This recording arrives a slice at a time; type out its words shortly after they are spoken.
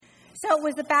So it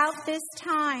was about this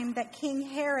time that King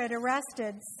Herod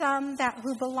arrested some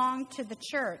who belonged to the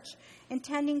church,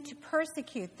 intending to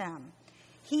persecute them.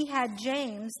 He had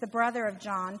James, the brother of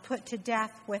John, put to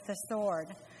death with a sword.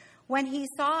 When he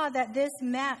saw that this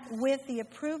met with the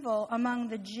approval among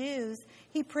the Jews,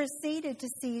 he proceeded to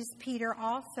seize Peter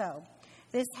also.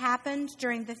 This happened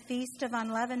during the Feast of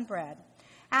Unleavened Bread.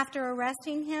 After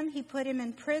arresting him, he put him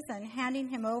in prison, handing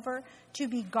him over to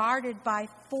be guarded by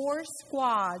 4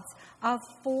 squads of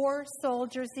 4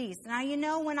 soldiers each. Now, you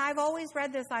know, when I've always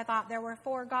read this, I thought there were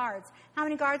 4 guards. How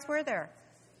many guards were there?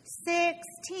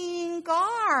 16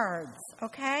 guards,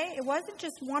 okay? It wasn't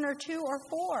just 1 or 2 or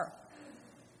 4.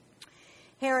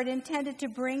 Herod intended to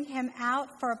bring him out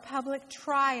for a public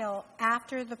trial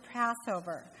after the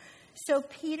Passover. So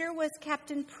Peter was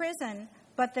kept in prison,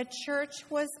 but the church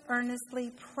was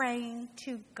earnestly praying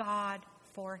to God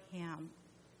for him.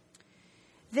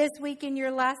 This week in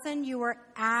your lesson, you were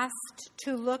asked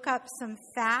to look up some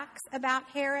facts about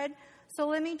Herod. So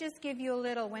let me just give you a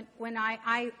little. When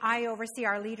I oversee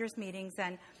our leaders' meetings,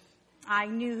 and I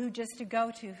knew who just to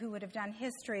go to, who would have done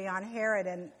history on Herod,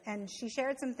 and she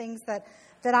shared some things that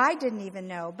I didn't even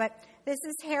know. But this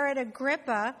is Herod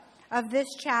Agrippa of this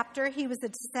chapter. He was a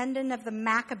descendant of the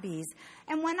Maccabees.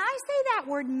 And when I say that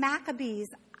word Maccabees,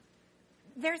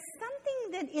 there's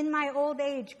something that in my old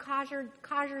age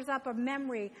conjures up a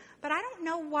memory, but I don't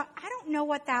know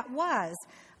what that was.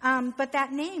 But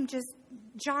that name just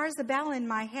jars a bell in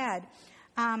my head.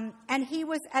 And he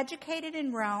was educated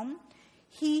in Rome.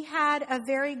 He had a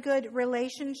very good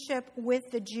relationship with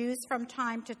the Jews from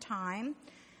time to time.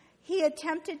 He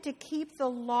attempted to keep the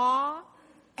law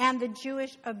and the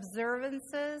Jewish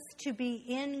observances to be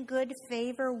in good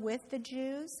favor with the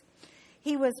Jews.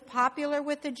 He was popular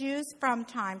with the Jews from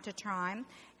time to time,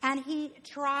 and he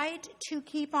tried to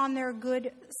keep on their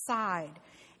good side.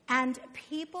 And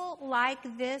people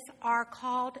like this are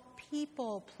called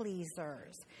people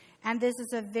pleasers, and this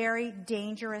is a very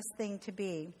dangerous thing to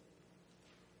be.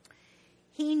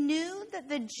 He knew that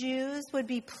the Jews would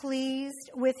be pleased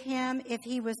with him if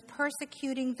he was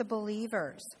persecuting the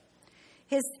believers.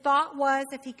 His thought was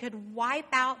if he could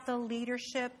wipe out the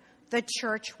leadership, the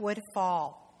church would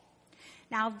fall.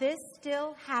 Now, this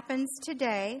still happens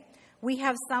today. We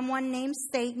have someone named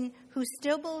Satan who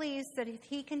still believes that if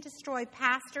he can destroy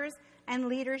pastors and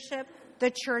leadership,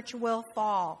 the church will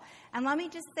fall. And let me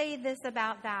just say this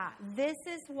about that. This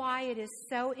is why it is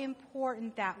so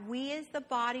important that we as the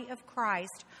body of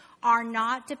Christ are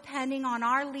not depending on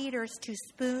our leaders to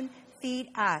spoon feed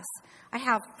us. I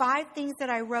have 5 things that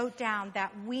I wrote down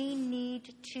that we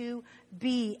need to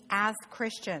be as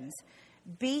Christians.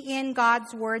 Be in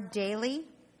God's Word daily.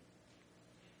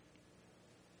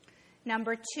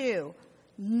 Number 2,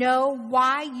 know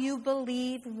why you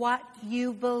believe what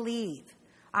you believe.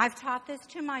 I've taught this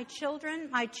to my children.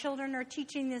 My children are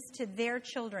teaching this to their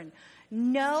children.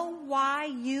 Know why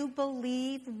you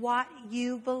believe what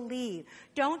you believe.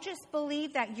 Don't just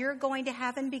believe that you're going to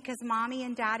heaven because mommy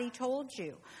and daddy told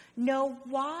you. Know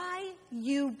why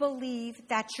you believe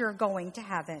that you're going to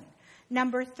heaven.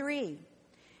 Number 3,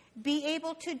 be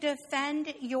able to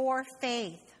defend your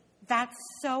faith. That's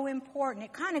so important.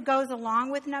 It kind of goes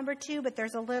along with number 2, but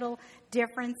there's a little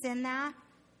difference in that.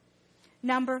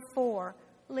 Number 4,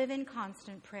 live in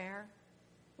constant prayer.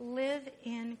 Live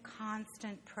in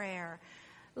constant prayer.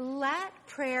 Let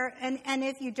prayer, and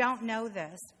if you don't know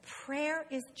this, prayer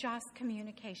is just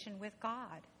communication with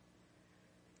God.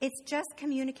 It's just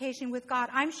communication with God.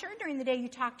 I'm sure during the day you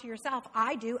talk to yourself.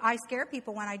 I do. I scare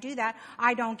people when I do that.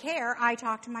 I don't care. I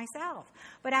talk to myself.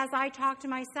 But as I talk to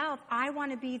myself, I want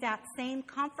to be that same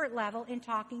comfort level in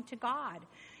talking to God.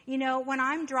 You know, when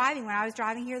I was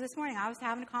driving here this morning, I was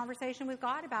having a conversation with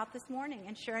God about this morning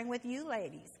and sharing with you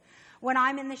ladies. When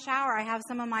I'm in the shower, I have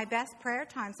some of my best prayer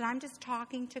times, and I'm just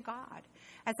talking to God.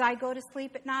 As I go to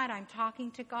sleep at night, I'm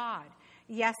talking to God.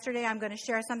 Yesterday, I'm going to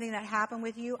share something that happened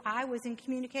with you. I was in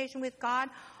communication with God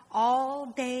all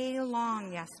day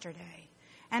long yesterday.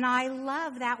 And I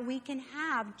love that we can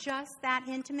have just that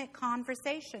intimate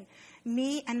conversation.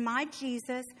 Me and my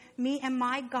Jesus, me and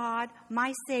my God,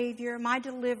 my Savior, my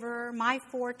deliverer, my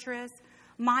fortress,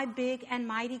 my big and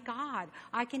mighty God.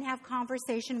 I can have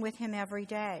conversation with him every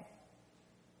day.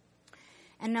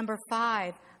 And number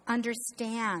 5,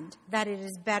 understand that it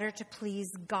is better to please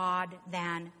God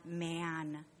than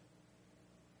man.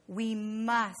 We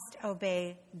must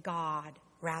obey God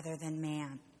rather than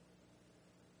man.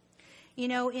 You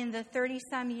know, in the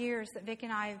 30-some years that Vic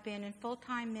and I have been in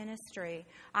full-time ministry,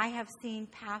 I have seen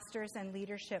pastors and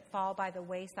leadership fall by the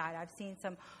wayside. I've seen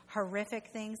some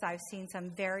horrific things. I've seen some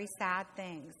very sad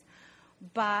things.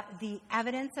 But the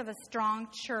evidence of a strong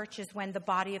church is when the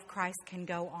body of Christ can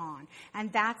go on.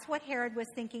 And that's what Herod was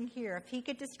thinking here. If he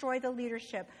could destroy the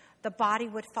leadership, the body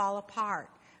would fall apart.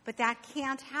 But that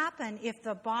can't happen if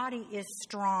the body is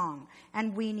strong,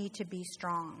 and we need to be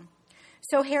strong.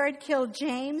 So Herod killed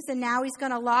James, and now he's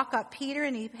going to lock up Peter,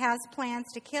 and he has plans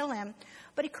to kill him.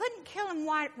 But he couldn't kill him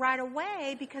right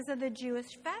away because of the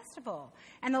Jewish festival.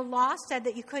 And the law said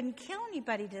that you couldn't kill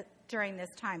anybody during this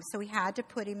time. So he had to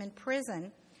put him in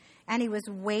prison, and he was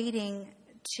waiting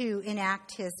to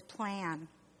enact his plan.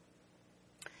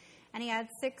 And he had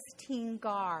 16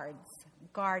 guards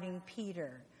guarding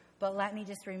Peter. But let me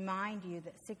just remind you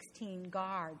that 16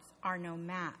 guards are no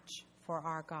match for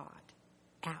our God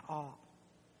at all.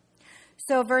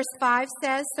 So verse 5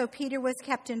 says, so Peter was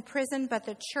kept in prison, but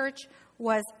the church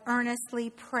was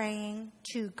earnestly praying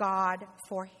to God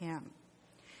for him.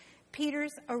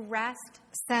 Peter's arrest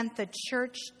sent the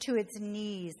church to its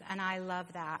knees, and I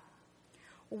love that.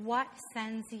 What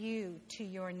sends you to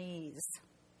your knees?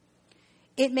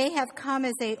 It may have come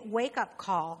as a wake-up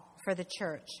call for the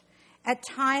church. At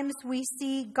times we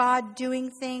see God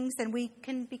doing things and we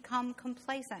can become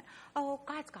complacent. Oh,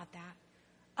 God's got that.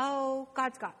 Oh,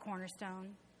 God's got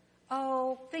Cornerstone.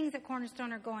 Oh, things at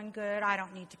Cornerstone are going good. I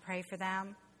don't need to pray for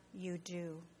them. You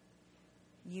do.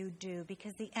 You do.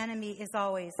 Because the enemy is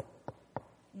always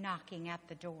knocking at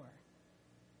the door,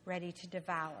 ready to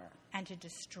devour and to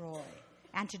destroy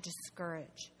and to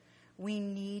discourage. We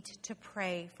need to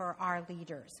pray for our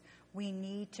leaders. We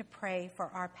need to pray for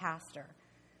our pastor.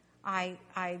 I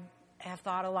have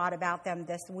thought a lot about them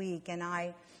this week, and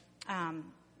I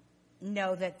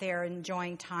know that they're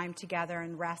enjoying time together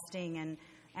and resting,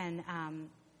 and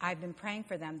I've been praying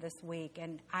for them this week,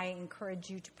 and I encourage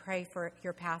you to pray for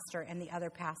your pastor and the other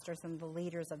pastors and the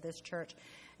leaders of this church,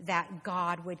 that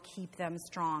God would keep them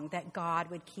strong, that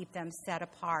God would keep them set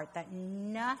apart, that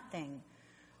nothing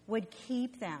would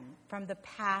keep them from the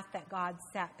path that God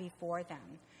set before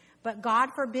them. But God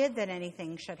forbid that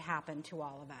anything should happen to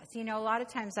all of us. You know, a lot of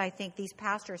times I think these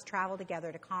pastors travel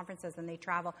together to conferences, and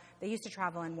they used to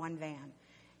travel in one van.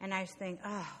 And I think,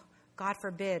 oh, God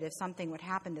forbid if something would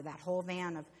happen to that whole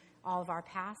van of all of our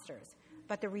pastors.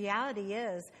 But the reality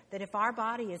is that if our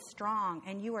body is strong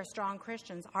and you are strong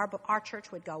Christians, our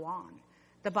church would go on.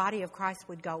 The body of Christ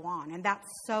would go on. And that's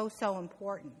so, so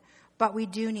important. But we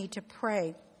do need to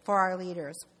pray for our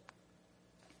leaders.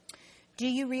 Do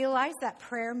you realize that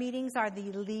prayer meetings are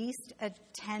the least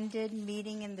attended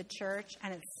meeting in the church?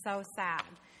 And it's so sad.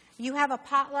 You have a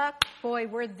potluck, boy,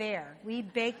 we're there. We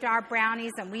baked our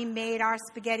brownies and we made our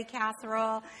spaghetti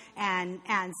casserole, and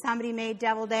somebody made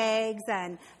deviled eggs,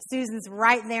 and Susan's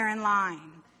right there in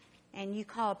line. And you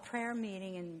call a prayer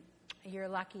meeting and you're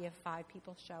lucky if 5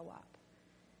 people show up.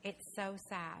 It's so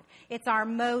sad. It's our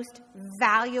most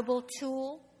valuable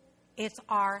tool. It's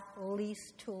our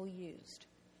least tool used.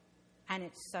 And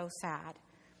it's so sad.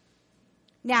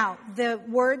 Now, the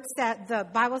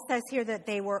Bible says here that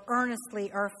they were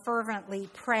earnestly or fervently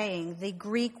praying. The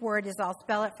Greek word is, I'll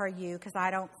spell it for you because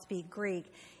I don't speak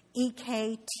Greek,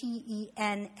 ektense.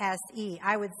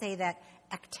 I would say that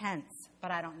ektense,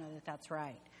 but I don't know that that's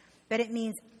right. But it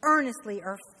means earnestly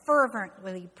or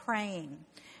fervently praying.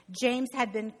 James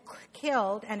had been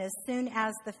killed, and as soon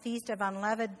as the Feast of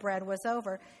Unleavened Bread was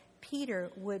over, Peter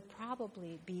would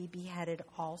probably be beheaded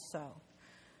also.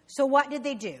 So what did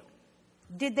they do?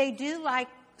 Did they do like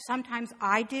sometimes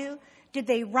I do? Did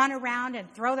they run around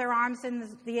and throw their arms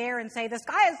in the air and say, the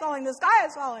sky is falling, the sky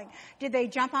is falling? Did they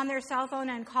jump on their cell phone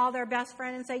and call their best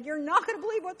friend and say, you're not going to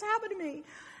believe what's happened to me?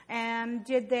 And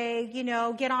did they,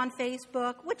 get on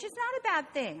Facebook, which is not a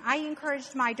bad thing. I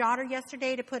encouraged my daughter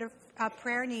yesterday to put a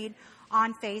prayer need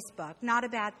on Facebook. Not a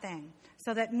bad thing,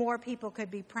 so that more people could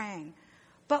be praying.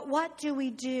 But what do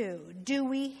we do? Do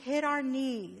we hit our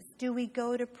knees? Do we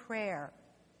go to prayer?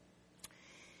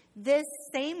 This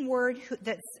same word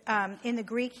that's in the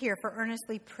Greek here for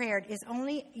earnestly prayed is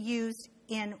only used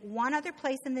in one other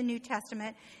place in the New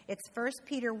Testament. It's 1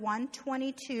 Peter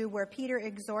 1:22, where Peter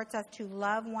exhorts us to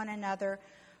love one another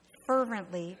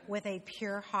fervently with a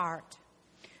pure heart.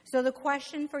 So the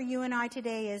question for you and I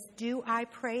today is, do I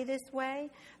pray this way?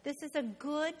 This is a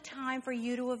good time for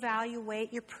you to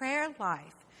evaluate your prayer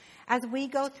life as we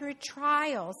go through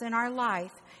trials in our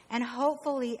life, and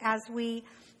hopefully as we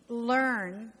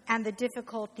learn and the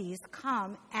difficulties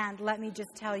come, and let me just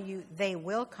tell you, they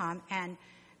will come, and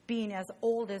being as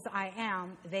old as I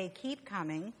am, they keep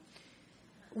coming.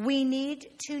 We need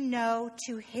to know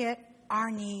to hit our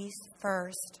knees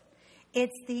first.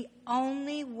 It's the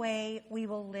only way we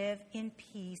will live in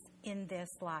peace in this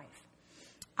life.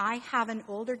 I have an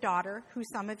older daughter who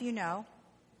some of you know,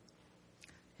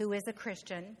 who is a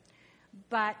Christian.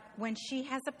 But when she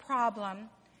has a problem,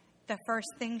 the first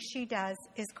thing she does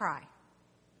is cry.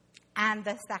 And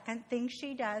the second thing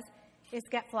she does is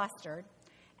get flustered.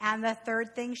 And the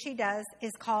third thing she does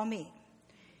is call me.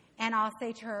 And I'll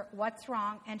say to her, what's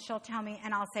wrong? And she'll tell me,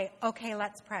 and I'll say, okay,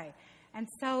 let's pray. And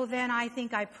so then I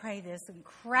think I pray this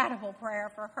incredible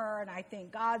prayer for her, and I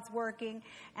think God's working,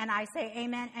 and I say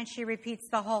amen, and she repeats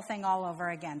the whole thing all over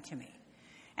again to me.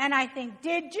 And I think,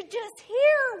 did you just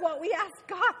hear what we asked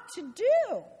God to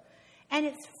do? And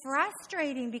it's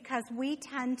frustrating because we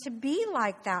tend to be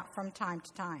like that from time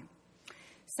to time.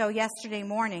 So yesterday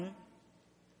morning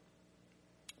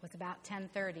was about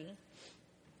 10:30,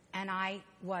 and I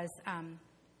was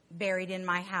buried in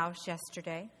my house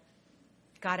yesterday.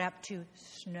 Got up to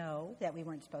snow that we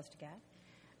weren't supposed to get.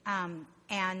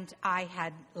 And I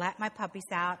had let my puppies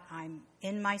out. I'm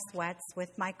in my sweats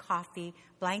with my coffee,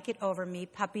 blanket over me,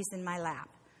 puppies in my lap.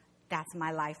 That's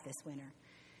my life this winter.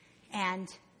 And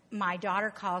my daughter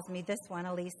calls me, this one,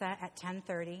 Elisa, at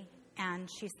 10:30, and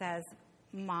she says,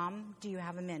 Mom, do you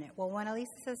have a minute? Well, when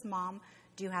Elisa says, Mom,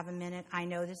 do you have a minute? I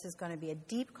know this is going to be a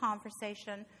deep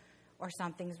conversation or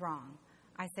something's wrong.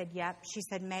 I said, yep. She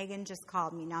said, Megan just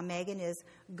called me. Now, Megan is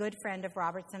a good friend of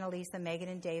Robert's and Elisa, Megan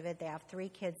and David. They have 3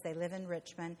 kids. They live in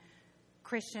Richmond.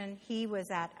 Christian, he was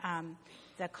at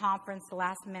the conference, the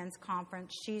last men's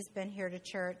conference. She's been here to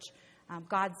church.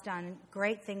 God's done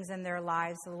great things in their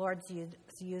lives. The Lord's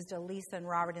used Elisa and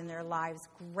Robert in their lives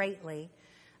greatly.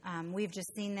 We've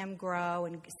just seen them grow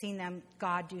and seen them,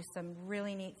 God, do some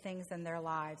really neat things in their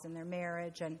lives and their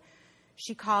marriage. And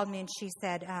she called me and she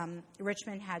said,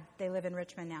 they live in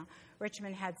Richmond now.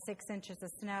 Richmond had 6 inches of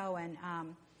snow, and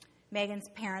Megan's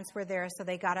parents were there, so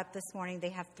they got up this morning. They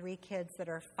have 3 kids that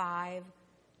are 5,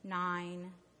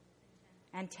 9,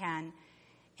 and 10,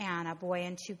 and a boy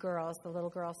and 2 girls. The little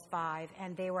girl's 5,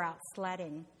 and they were out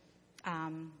sledding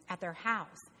at their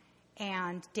house.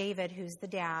 And David, who's the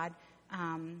dad,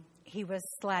 he was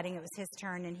sledding. It was his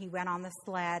turn, and he went on the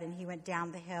sled, and he went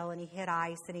down the hill, and he hit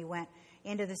ice, and he went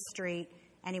into the street,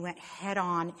 and he went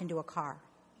head-on into a car.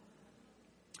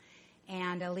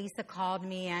 And Elisa called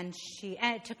me, and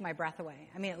it took my breath away.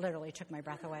 I mean, it literally took my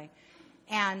breath away.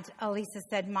 And Elisa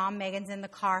said, Mom, Megan's in the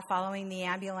car following the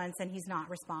ambulance, and he's not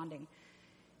responding.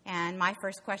 And my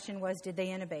first question was, did they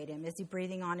intubate him? Is he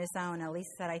breathing on his own? Elisa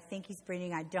said, I think he's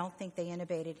breathing. I don't think they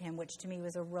intubated him, which to me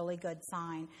was a really good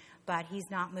sign. But he's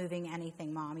not moving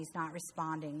anything, Mom. He's not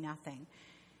responding, nothing.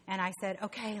 And I said,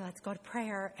 okay, let's go to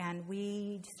prayer. And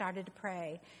we started to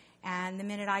pray. And the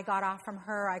minute I got off from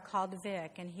her, I called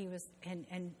Vic. And he was,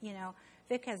 and you know,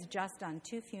 Vic has just done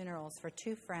 2 funerals for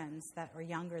 2 friends that were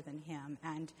younger than him.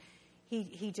 And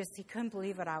he couldn't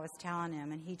believe what I was telling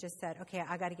him. And he just said, okay,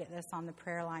 I got to get this on the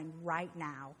prayer line right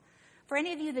now. For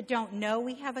any of you that don't know,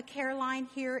 we have a care line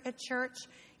here at church.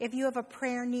 If you have a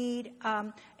prayer need,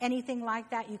 anything like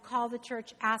that, you call the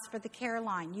church, ask for the care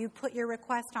line. You put your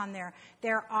request on there.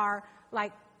 There's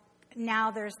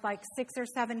 6 or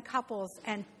 7 couples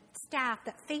and staff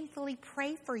that faithfully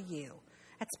pray for you.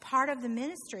 That's part of the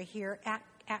ministry here at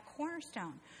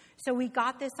Cornerstone. So we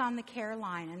got this on the care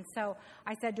line. And so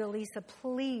I said to Elisa,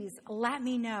 please let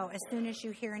me know as soon as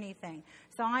you hear anything.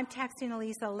 So I'm texting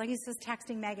Elisa. Elisa's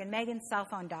texting Megan. Megan's cell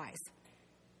phone dies.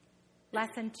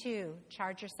 Lesson 2,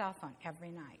 charge your cell phone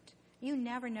every night. You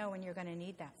never know when you're going to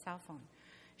need that cell phone.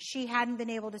 She hadn't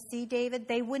been able to see David.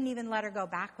 They wouldn't even let her go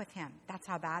back with him. That's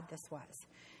how bad this was.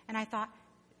 And I thought,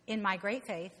 in my great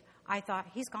faith, I thought,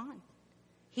 he's gone.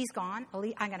 He's gone. I'm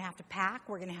going to have to pack.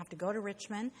 We're going to have to go to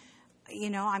Richmond.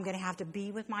 You know, I'm going to have to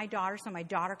be with my daughter so my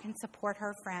daughter can support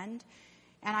her friend.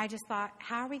 And I just thought,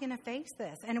 how are we going to face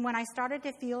this? And when I started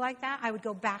to feel like that, I would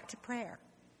go back to prayer.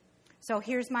 So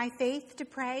here's my faith to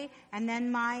pray, and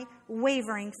then my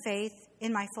wavering faith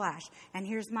in my flesh. And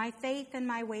here's my faith and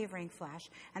my wavering flesh.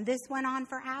 And this went on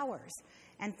for hours.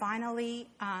 And finally,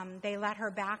 they let her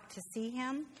back to see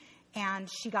him, and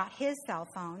she got his cell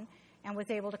phone and was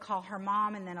able to call her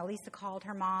mom, and then Elisa called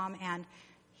her mom, and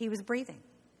he was breathing.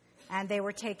 And they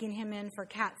were taking him in for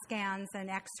CAT scans and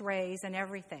x-rays and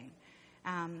everything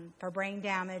for brain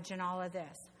damage and all of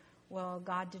this. Well,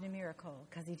 God did a miracle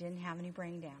because he didn't have any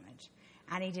brain damage.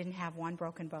 And he didn't have 1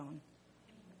 broken bone.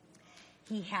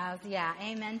 He has,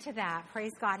 amen to that.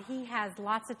 Praise God. He has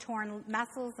lots of torn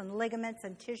muscles and ligaments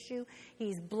and tissue.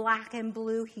 He's black and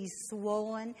blue. He's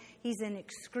swollen. He's in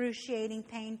excruciating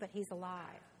pain, but he's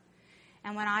alive.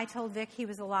 And when I told Vic he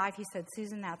was alive, he said,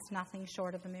 Susan, that's nothing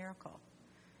short of a miracle.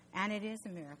 And it is a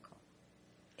miracle.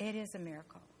 It is a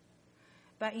miracle.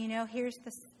 But, you know, here's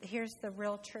the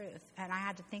real truth. And I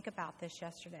had to think about this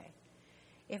yesterday.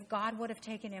 If God would have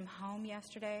taken him home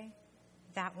yesterday,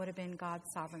 that would have been God's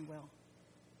sovereign will.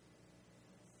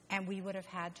 And we would have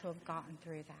had to have gotten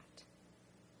through that.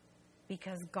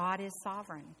 Because God is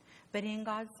sovereign. But in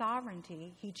God's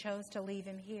sovereignty, he chose to leave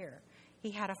him here.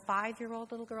 He had a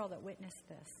 5-year-old little girl that witnessed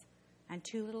this. And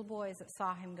 2 little boys that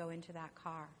saw him go into that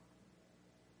car.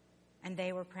 And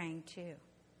they were praying too.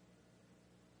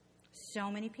 So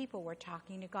many people were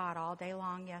talking to God all day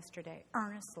long yesterday,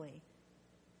 earnestly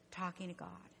talking to God.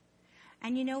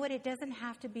 And you know what? It doesn't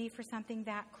have to be for something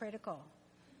that critical.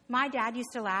 My dad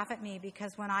used to laugh at me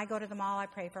because when I go to the mall, I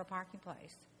pray for a parking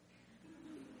place.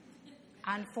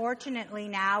 Unfortunately,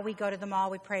 now we go to the mall,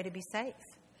 we pray to be safe.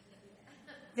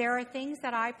 There are things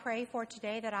that I pray for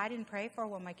today that I didn't pray for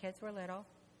when my kids were little.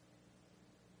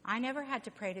 I never had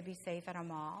to pray to be safe at a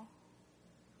mall.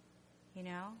 You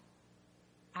know?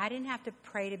 I didn't have to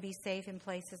pray to be safe in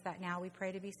places that now we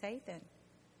pray to be safe in.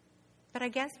 But I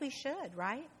guess we should,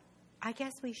 right? I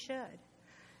guess we should.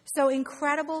 So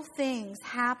incredible things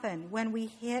happen when we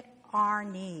hit our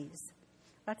knees.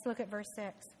 Let's look at verse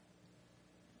 6.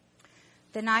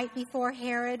 The night before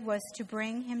Herod was to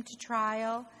bring him to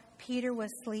trial, Peter was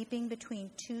sleeping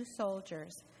between 2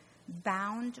 soldiers,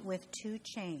 bound with 2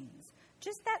 chains.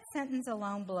 Just that sentence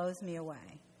alone blows me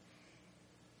away.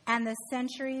 And the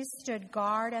sentries stood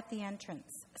guard at the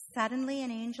entrance. Suddenly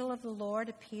an angel of the Lord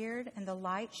appeared, and the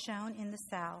light shone in the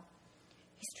cell.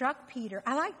 He struck Peter.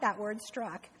 I like that word,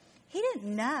 struck. He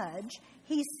didn't nudge.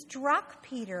 He struck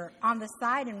Peter on the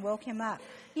side and woke him up.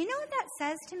 You know what that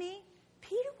says to me?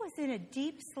 Peter was in a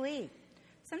deep sleep.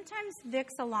 Sometimes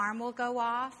Vic's alarm will go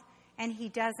off, and he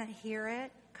doesn't hear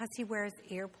it because he wears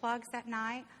earplugs at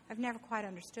night. I've never quite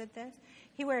understood this.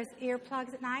 He wears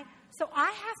earplugs at night. So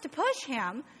I have to push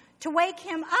him to wake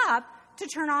him up to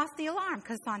turn off the alarm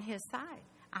because it's on his side.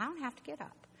 I don't have to get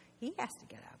up. He has to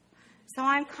get up. So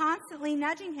I'm constantly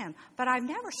nudging him. But I've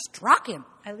never struck him.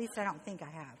 At least I don't think I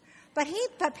have. But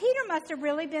Peter must have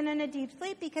really been in a deep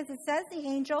sleep because it says the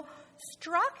angel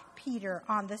struck Peter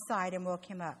on the side and woke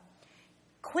him up.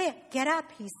 Quick, get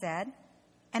up, he said.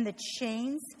 And the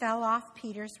chains fell off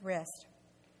Peter's wrist.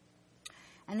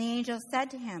 And the angel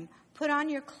said to him, put on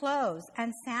your clothes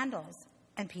and sandals.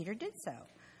 And Peter did so.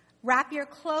 Wrap your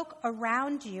cloak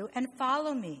around you and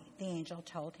follow me, the angel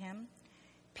told him.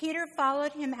 Peter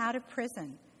followed him out of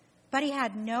prison, but he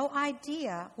had no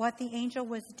idea what the angel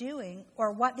was doing,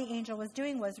 or what the angel was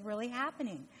doing was really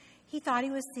happening. He thought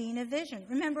he was seeing a vision.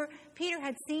 Remember, Peter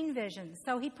had seen visions,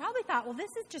 so he probably thought, well,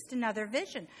 this is just another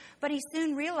vision. But he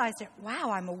soon realized it.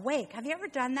 Wow, I'm awake. Have you ever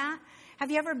done that? Have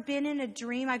you ever been in a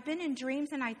dream? I've been in dreams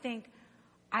and I think,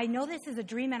 I know this is a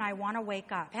dream and I want to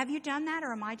wake up. Have you done that,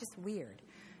 or am I just weird?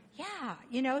 Yeah,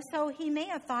 so he may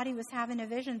have thought he was having a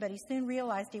vision, but he soon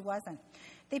realized he wasn't.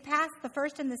 They passed the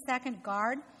first and the second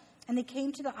guard, and they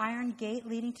came to the iron gate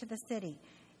leading to the city.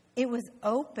 It was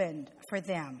opened for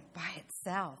them by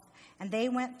itself, and they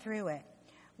went through it.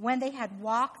 When they had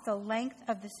walked the length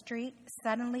of the street,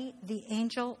 suddenly the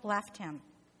angel left him.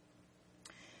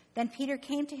 Then Peter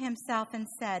came to himself and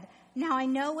said, now I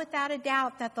know without a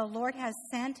doubt that the Lord has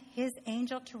sent his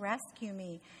angel to rescue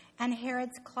me and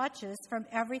Herod's clutches from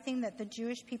everything that the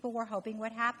Jewish people were hoping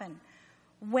would happen.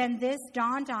 When this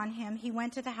dawned on him, he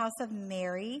went to the house of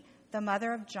Mary, the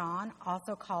mother of John,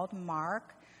 also called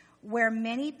Mark, where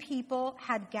many people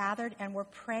had gathered and were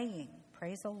praying.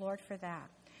 Praise the Lord for that.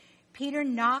 Peter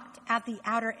knocked at the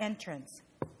outer entrance,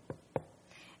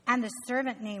 and the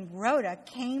servant named Rhoda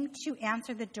came to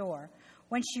answer the door.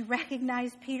 When she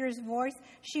recognized Peter's voice,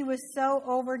 she was so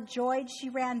overjoyed she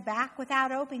ran back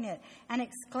without opening it and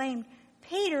exclaimed,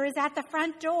 Peter is at the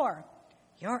front door.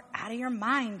 You're out of your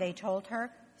mind, they told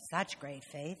her. Such great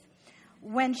faith.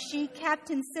 When she kept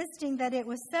insisting that it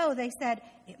was so, they said,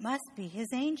 it must be his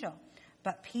angel.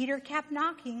 But Peter kept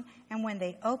knocking, and when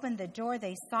they opened the door,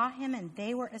 they saw him, and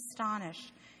they were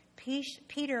astonished.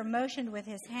 Peter motioned with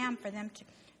his hand for them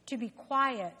to be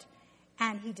quiet,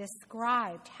 and he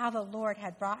described how the Lord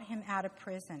had brought him out of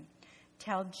prison.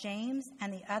 Tell James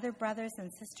and the other brothers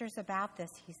and sisters about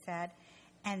this, he said,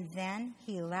 and then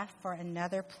he left for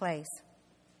another place.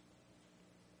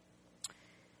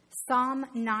 Psalm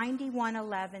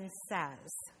 91:11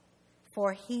 says,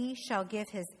 for he shall give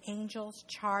his angels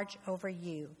charge over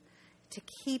you to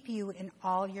keep you in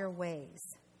all your ways.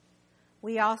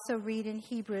 We also read in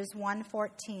Hebrews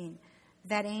 1:14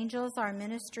 that angels are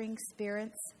ministering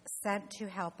spirits sent to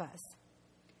help us.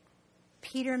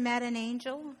 Peter met an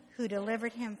angel who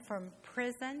delivered him from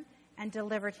prison and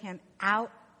delivered him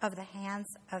out of the hands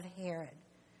of Herod.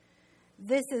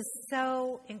 This is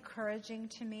so encouraging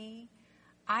to me.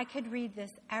 I could read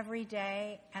this every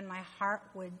day and my heart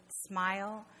would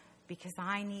smile because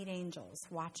I need angels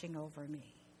watching over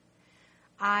me.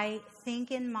 I think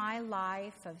in my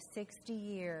life of 60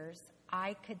 years,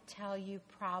 I could tell you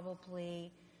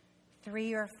probably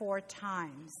 3 or 4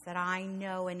 times that I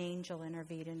know an angel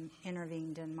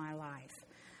intervened in my life.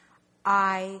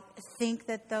 I think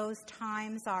that those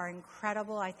times are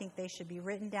incredible. I think they should be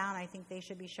written down. I think they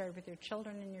should be shared with your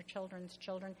children and your children's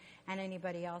children and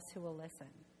anybody else who will listen.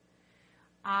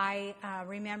 I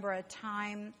remember a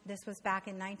time, this was back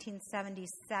in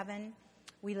 1977.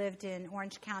 We lived in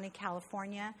Orange County,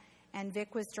 California, and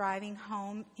Vic was driving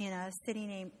home in a city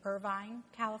named Irvine,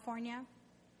 California.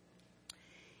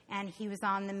 And he was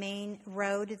on the main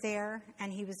road there,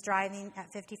 and he was driving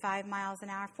at 55 miles an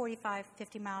hour, 45,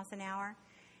 50 miles an hour.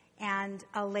 And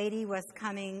a lady was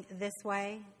coming this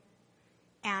way,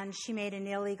 and she made an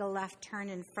illegal left turn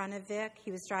in front of Vic.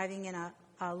 He was driving in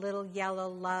a little yellow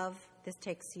Love, this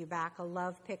takes you back, a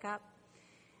Love pickup,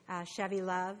 Chevy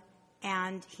Love.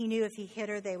 And he knew if he hit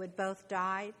her, they would both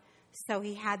die. So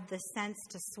he had the sense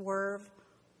to swerve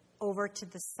over to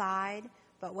the side.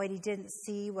 But what he didn't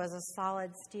see was a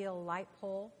solid steel light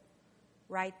pole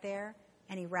right there,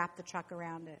 and he wrapped the truck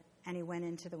around it, and he went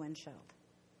into the windshield.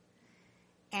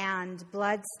 And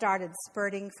blood started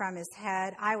spurting from his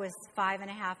head. I was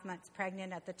 5.5 months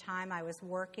pregnant at the time. I was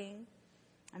working,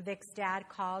 and Vic's dad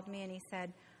called me, and he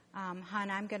said,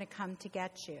 "Hon, I'm going to come to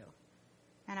get you."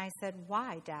 And I said,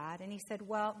 "Why, Dad?" And he said,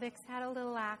 "Well, Vic's had a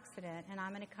little accident, and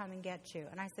I'm going to come and get you."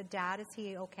 And I said, "Dad, is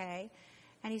he okay?"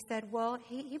 And he said, "Well,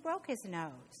 he broke his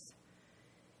nose."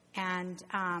 And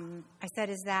I said,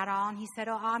 "Is that all?" And he said,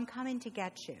 "Oh, I'm coming to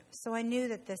get you." So I knew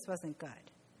that this wasn't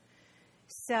good.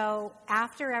 So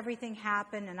after everything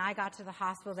happened and I got to the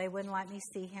hospital, they wouldn't let me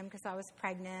see him because I was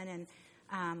pregnant.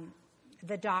 And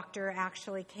the doctor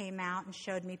actually came out and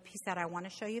showed me. He said, "I want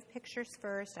to show you pictures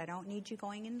first. I don't need you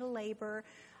going into labor.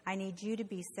 I need you to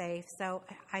be safe." So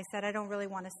I said, "I don't really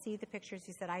want to see the pictures."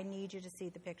 He said, "I need you to see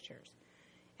the pictures."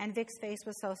 And Vic's face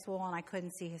was so swollen I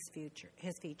couldn't see his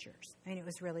features. I mean, it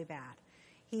was really bad.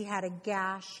 He had a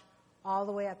gash all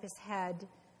the way up his head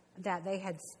that they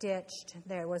had stitched.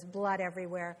 There was blood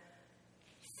everywhere.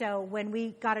 So when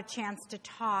we got a chance to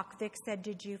talk, Vic said,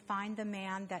 "Did you find the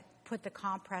man that put the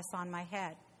compress on my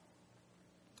head?"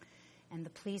 And the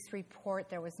police report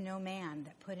there was no man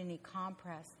that put any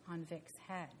compress on Vic's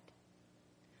head.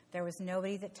 There was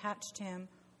nobody that touched him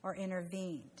or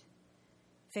intervened.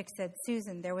 Vic said,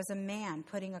 "Susan, there was a man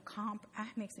putting it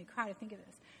makes me cry to think of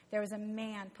this. There was a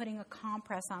man putting a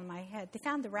compress on my head. They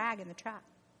found the rag in the truck.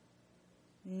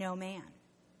 No man.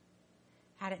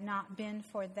 Had it not been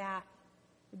for that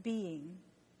being,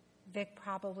 Vic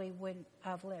probably wouldn't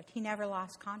have lived. He never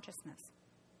lost consciousness.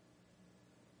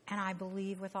 And I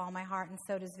believe with all my heart, and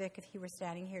so does Vic, if he were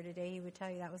standing here today, he would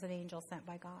tell you that was an angel sent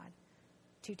by God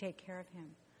to take care of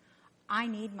him. I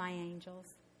need my angels.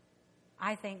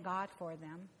 I thank God for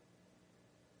them.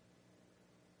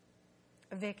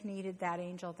 Vic needed that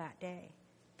angel that day.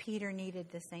 Peter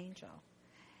needed this angel.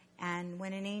 And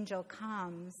when an angel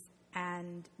comes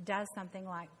and does something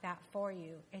like that for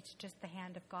you, it's just the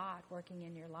hand of God working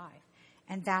in your life.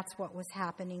 And that's what was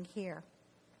happening here.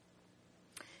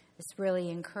 This really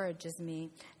encourages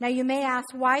me. Now you may ask,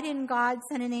 why didn't God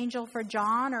send an angel for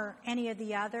John or any of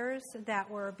the others that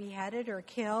were beheaded or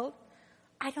killed?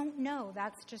 I don't know.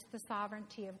 That's just the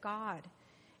sovereignty of God.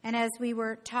 And as we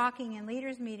were talking in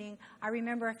leaders meeting, I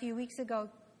remember a few weeks ago,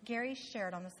 Gary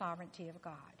shared on the sovereignty of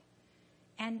God.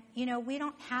 And, you know, we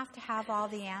don't have to have all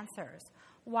the answers.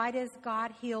 Why does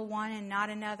God heal one and not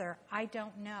another? I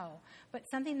don't know. But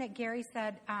something that Gary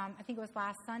said, I think it was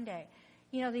last Sunday,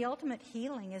 you know, the ultimate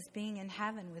healing is being in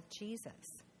heaven with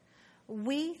Jesus.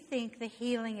 We think the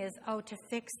healing is, to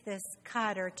fix this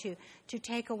cut or to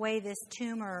take away this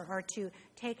tumor or to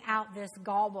take out this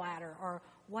gallbladder or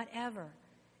whatever.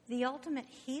 The ultimate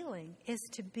healing is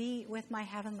to be with my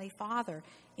Heavenly Father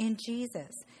in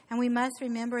Jesus. And we must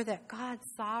remember that God's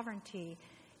sovereignty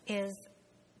is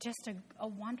just a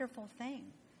wonderful thing.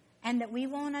 And that we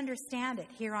won't understand it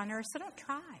here on earth. So don't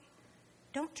try.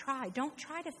 Don't try. Don't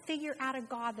try to figure out a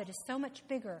God that is so much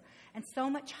bigger and so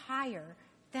much higher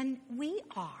than we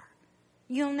are.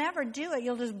 You'll never do it.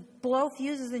 You'll just blow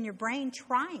fuses in your brain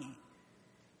trying.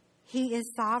 He is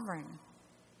sovereign.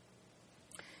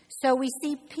 So we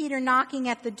see Peter knocking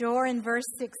at the door in verse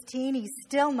 16. He's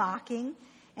still knocking.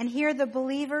 And here the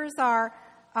believers are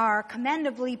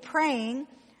commendably praying,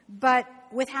 but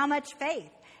with how much faith?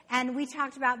 And we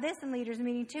talked about this in leaders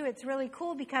meeting too. It's really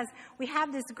cool because we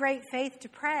have this great faith to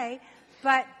pray,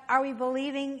 but are we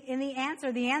believing in the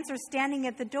answer? The answer's standing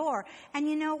at the door. And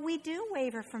you know, we do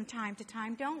waver from time to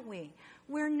time, don't we?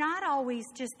 we're not always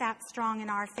just that strong in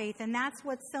our faith. And that's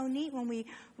what's so neat when we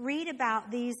read about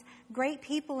these great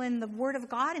people in the Word of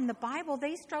God, in the Bible.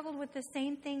 They struggled with the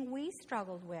same thing we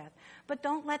struggled with. But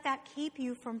don't let that keep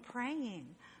you from praying.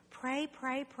 Pray,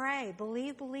 pray, pray.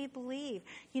 Believe, believe, believe.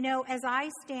 You know, as I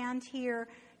stand here,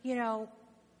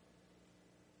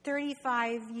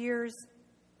 35 years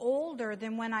older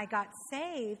than when I got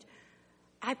saved,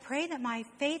 I pray that my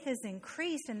faith is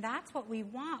increased, and that's what we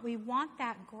want. We want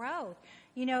that growth.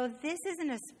 You know, this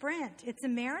isn't a sprint. It's a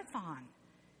marathon.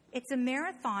 It's a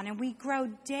marathon, and we grow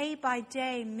day by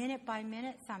day, minute by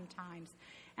minute sometimes.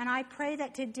 And I pray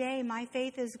that today my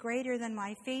faith is greater than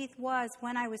my faith was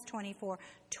when I was 24,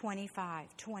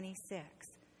 25, 26.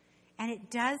 And it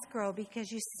does grow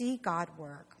because you see God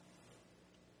work.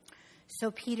 So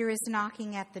Peter is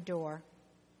knocking at the door.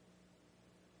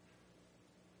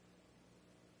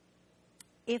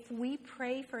 If we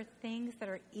pray for things that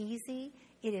are easy,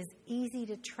 it is easy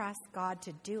to trust God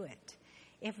to do it.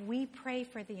 If we pray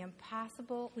for the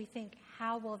impossible, we think,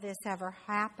 how will this ever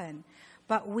happen?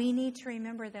 But we need to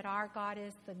remember that our God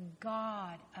is the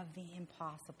God of the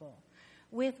impossible.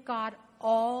 With God,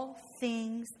 all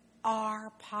things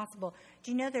are possible.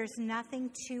 Do you know there's nothing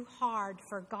too hard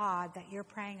for God that you're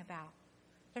praying about?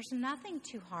 There's nothing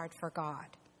too hard for God.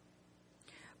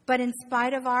 But in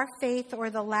spite of our faith or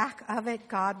the lack of it,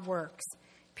 God works.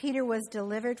 Peter was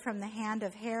delivered from the hand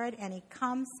of Herod, and he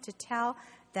comes to tell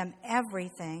them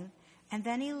everything. And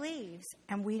then he leaves,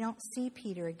 and we don't see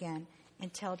Peter again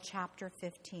until chapter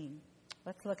 15.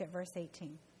 Let's look at verse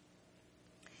 18.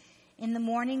 In the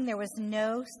morning there was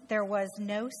no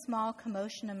small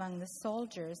commotion among the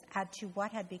soldiers as to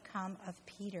what had become of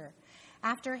Peter.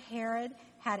 After Herod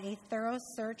had a thorough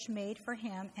search made for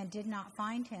him and did not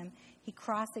find him, he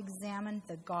cross-examined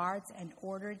the guards and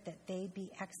ordered that they be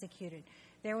executed.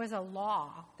 There was a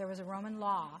Roman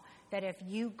law, that if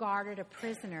you guarded a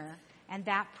prisoner and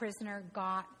that prisoner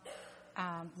got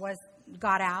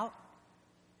out,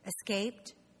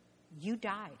 escaped, you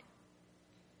died.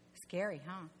 Scary,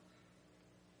 huh?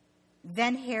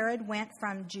 Then Herod went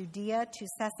from Judea to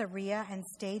Caesarea and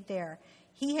stayed there.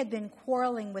 He had been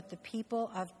quarreling with the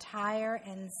people of Tyre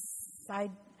and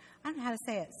Sidon.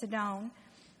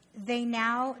 They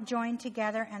now joined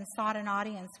together and sought an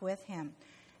audience with him.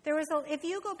 If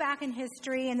you go back in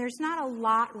history, and there's not a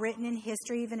lot written in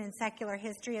history, even in secular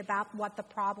history, about what the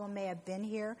problem may have been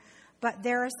here, but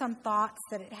there are some thoughts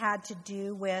that it had to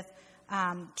do with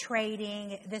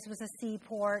trading. This was a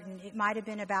seaport, and it might have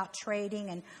been about trading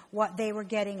and what they were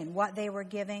getting and what they were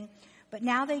giving. But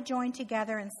now they joined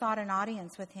together and sought an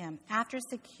audience with him. After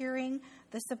securing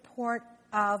the support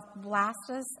of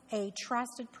Blastus, a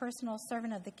trusted personal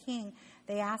servant of the king,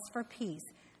 they asked for peace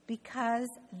because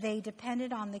they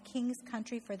depended on the king's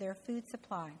country for their food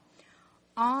supply.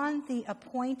 On the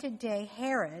appointed day,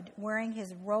 Herod, wearing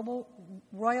his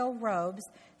royal robes,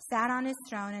 sat on his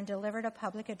throne and delivered a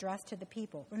public address to the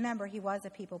people. Remember, he was a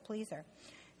people pleaser.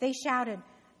 They shouted,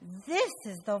 "This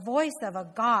is the voice of a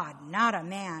god, not a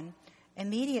man."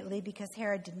 Immediately, because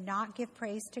Herod did not give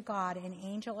praise to God, an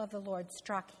angel of the Lord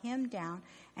struck him down,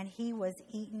 and he was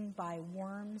eaten by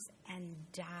worms and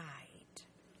died.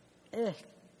 Ugh.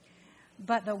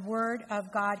 But the word of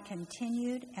God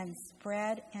continued and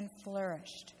spread and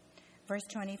flourished. Verse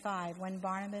 25, when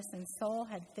Barnabas and Saul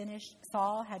had finished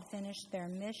their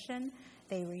mission,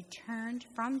 they returned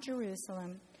from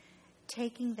Jerusalem,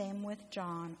 taking them with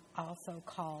John, also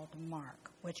called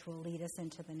Mark, which will lead us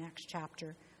into the next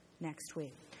chapter next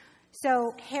week.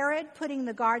 So Herod putting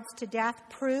the guards to death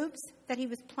proves that he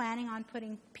was planning on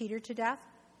putting Peter to death.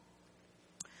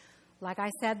 Like I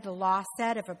said, the law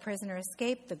said if a prisoner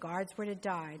escaped, the guards were to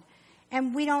die.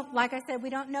 And we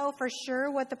don't know for sure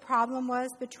what the problem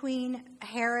was between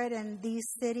Herod and these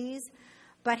cities.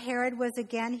 But Herod was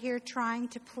again here trying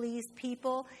to please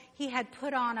people. He had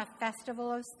put on a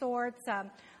festival of sorts,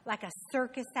 like a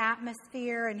circus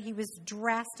atmosphere, and he was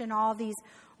dressed in all these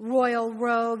royal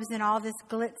robes and all this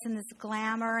glitz and this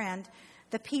glamour, and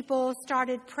the people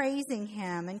started praising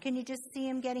him. And can you just see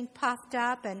him getting puffed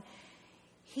up? And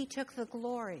he took the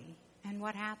glory. And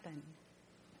what happened?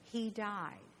 He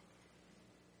died.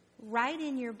 Write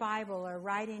in your Bible or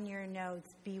write in your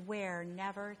notes, beware,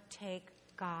 never take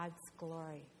God's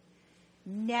glory.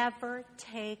 Never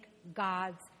take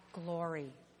God's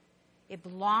glory. It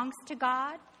belongs to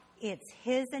God. It's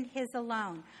His and His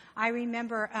alone. I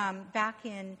remember back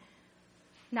in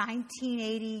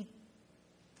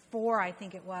 1984, I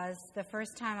think it was, the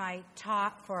first time I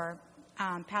taught for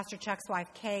Pastor Chuck's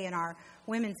wife, Kay, in our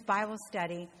women's Bible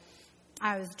study.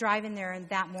 I was driving there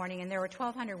that morning, and there were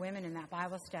 1,200 women in that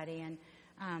Bible study, and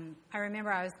I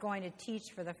remember I was going to teach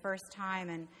for the first time,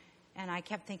 and I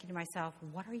kept thinking to myself,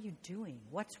 what are you doing?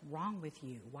 What's wrong with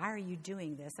you? Why are you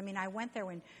doing this? I mean, I went there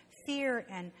in fear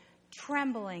and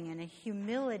trembling and a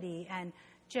humility and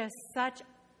just such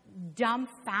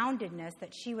dumbfoundedness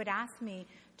that she would ask me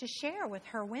to share with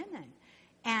her women.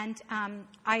 And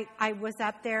I was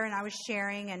up there and I was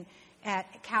sharing, and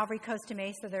at Calvary Costa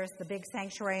Mesa, there's the big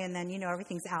sanctuary, and then,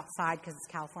 everything's outside because it's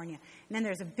California. And then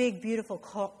there's a big, beautiful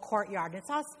courtyard. And it's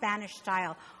all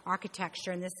Spanish-style architecture,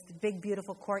 and this big,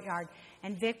 beautiful courtyard.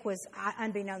 And Vic was,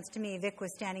 unbeknownst to me, Vic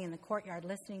was standing in the courtyard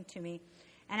listening to me.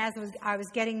 And as I was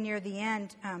getting near the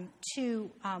end,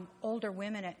 two older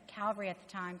women at Calvary at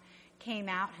the time came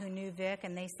out who knew Vic,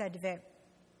 and they said to Vic,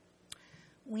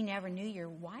 "We never knew your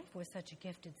wife was such a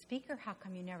gifted speaker. How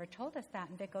come you never told us that?"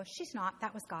 And Vic goes, "She's not.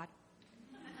 That was God."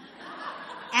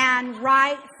 And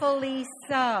rightfully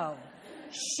so.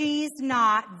 She's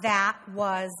not. That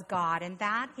was God. And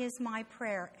that is my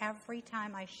prayer every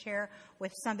time I share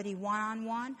with somebody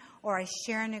one-on-one or I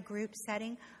share in a group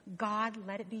setting. God,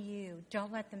 let it be you.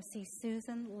 Don't let them see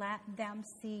Susan. Let them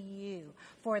see you.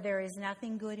 For there is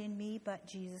nothing good in me but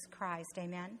Jesus Christ.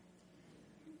 Amen?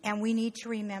 And we need to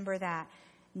remember that.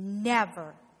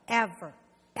 Never, ever,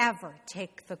 ever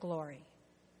take the glory.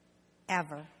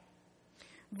 Ever.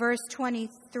 Verse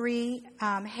 23,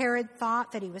 Herod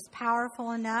thought that he was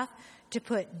powerful enough to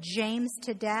put James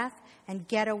to death and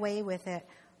get away with it.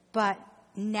 But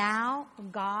now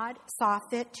God saw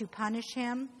fit to punish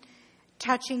him,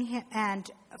 touching him, and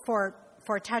for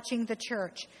touching the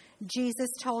church. Jesus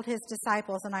told his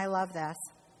disciples, and I love this,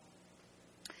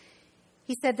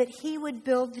 he said that he would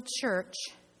build the church,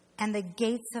 and the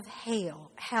gates of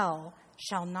hell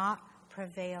shall not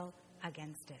prevail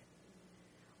against it.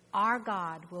 Our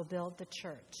God will build the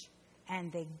church, and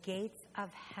the gates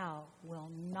of hell will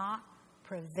not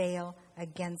prevail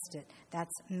against it.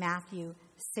 That's Matthew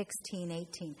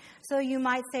 16:18. So you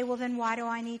might say, well, then why do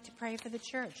I need to pray for the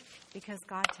church? Because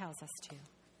God tells us to.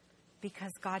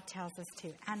 Because God tells us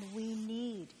to. And we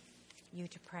need you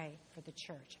to pray for the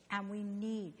church. And we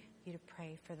need you to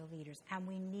pray for the leaders. And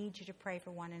we need you to pray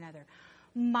for one another.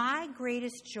 My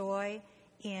greatest joy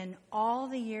in all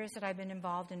the years that I've been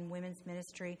involved in women's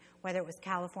ministry, whether it was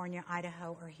California,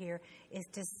 Idaho, or here, is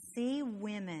to see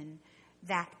women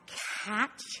that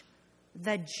catch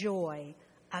the joy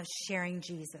of sharing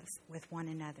Jesus with one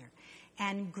another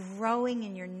and growing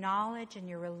in your knowledge and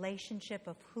your relationship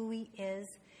of who he is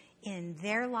in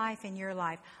their life and your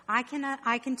life. I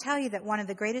can tell you that one of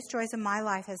the greatest joys of my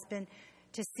life has been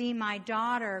to see my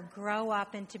daughter grow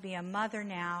up and to be a mother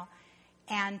now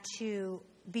and to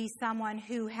be someone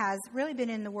who has really been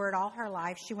in the Word all her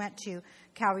life. She went to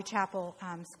Calvary Chapel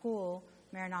School,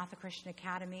 Maranatha Christian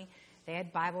Academy. They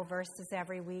had Bible verses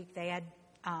every week. They had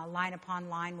Line Upon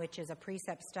Line, which is a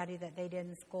precept study that they did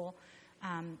in school.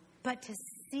 But to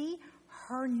see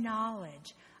her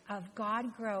knowledge of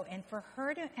God grow and for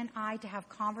her and I to have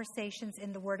conversations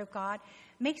in the Word of God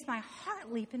makes my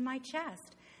heart leap in my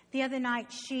chest. The other night,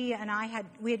 she and I had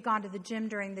gone to the gym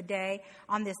during the day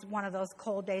on this one of those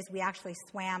cold days. We actually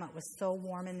swam. It was so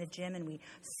warm in the gym, and we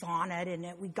saunaed,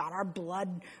 and we got our blood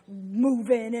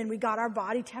moving, and we got our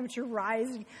body temperature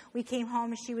rising. We came home,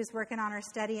 and she was working on her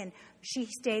study, and she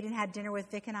stayed and had dinner with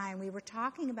Vic and I, and we were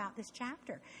talking about this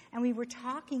chapter, and we were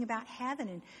talking about heaven,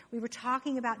 and we were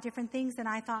talking about different things, and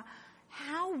I thought,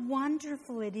 how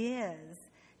wonderful it is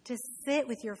to sit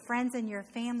with your friends and your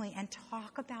family and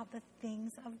talk about the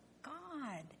things of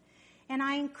God. And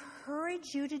I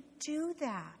encourage you to do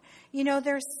that.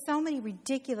 There's so many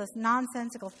ridiculous,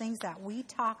 nonsensical things that we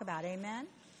talk about, amen?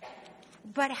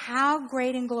 But how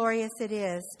great and glorious it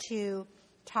is to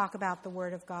talk about the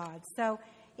Word of God. So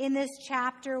in this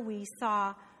chapter, we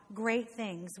saw great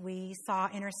things. We saw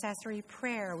intercessory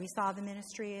prayer. We saw the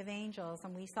ministry of angels.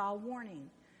 And we saw a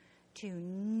warning to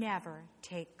never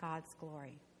take God's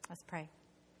glory. Let's pray.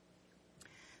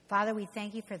 Father, we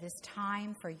thank you for this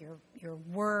time, for your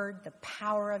word, the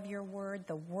power of your word,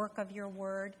 the work of your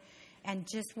word, and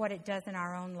just what it does in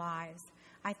our own lives.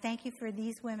 I thank you for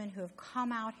these women who have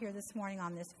come out here this morning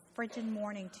on this frigid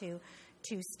morning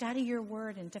to study your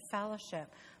word and to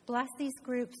fellowship. Bless these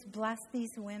groups. Bless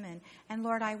these women. And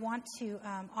Lord, I want to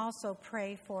also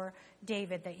pray for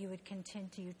David, that you would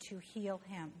continue to heal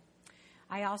him.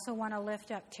 I also want to lift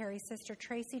up Terry's sister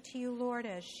Tracy to you, Lord,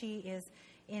 as she is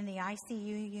in the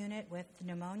ICU unit with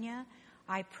pneumonia.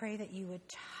 I pray that you would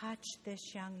touch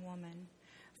this young woman.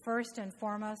 First and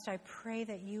foremost, I pray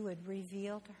that you would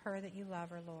reveal to her that you love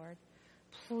her, Lord.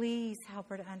 Please help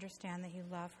her to understand that you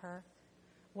love her.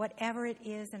 Whatever it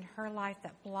is in her life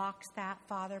that blocks that,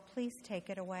 Father, please take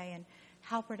it away and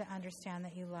Help her to understand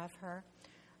that you love her.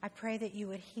 I pray that you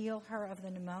would heal her of the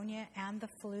pneumonia and the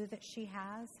flu that she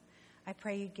has. I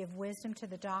pray you'd give wisdom to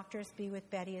the doctors, be with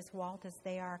Betty as Walt as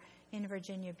they are in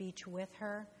Virginia Beach with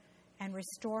her, and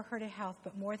restore her to health.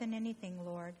 But more than anything,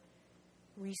 Lord,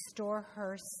 restore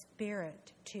her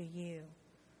spirit to you.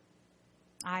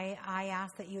 I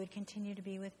ask that you would continue to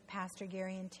be with Pastor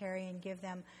Gary and Terry and give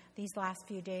them these last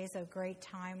few days a great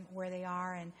time where they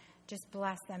are, and just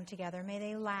bless them together. May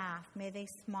they laugh. May they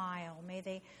smile. May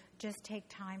they just take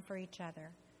time for each other.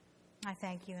 I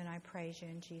thank you and I praise you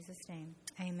in Jesus' name.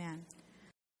 Amen.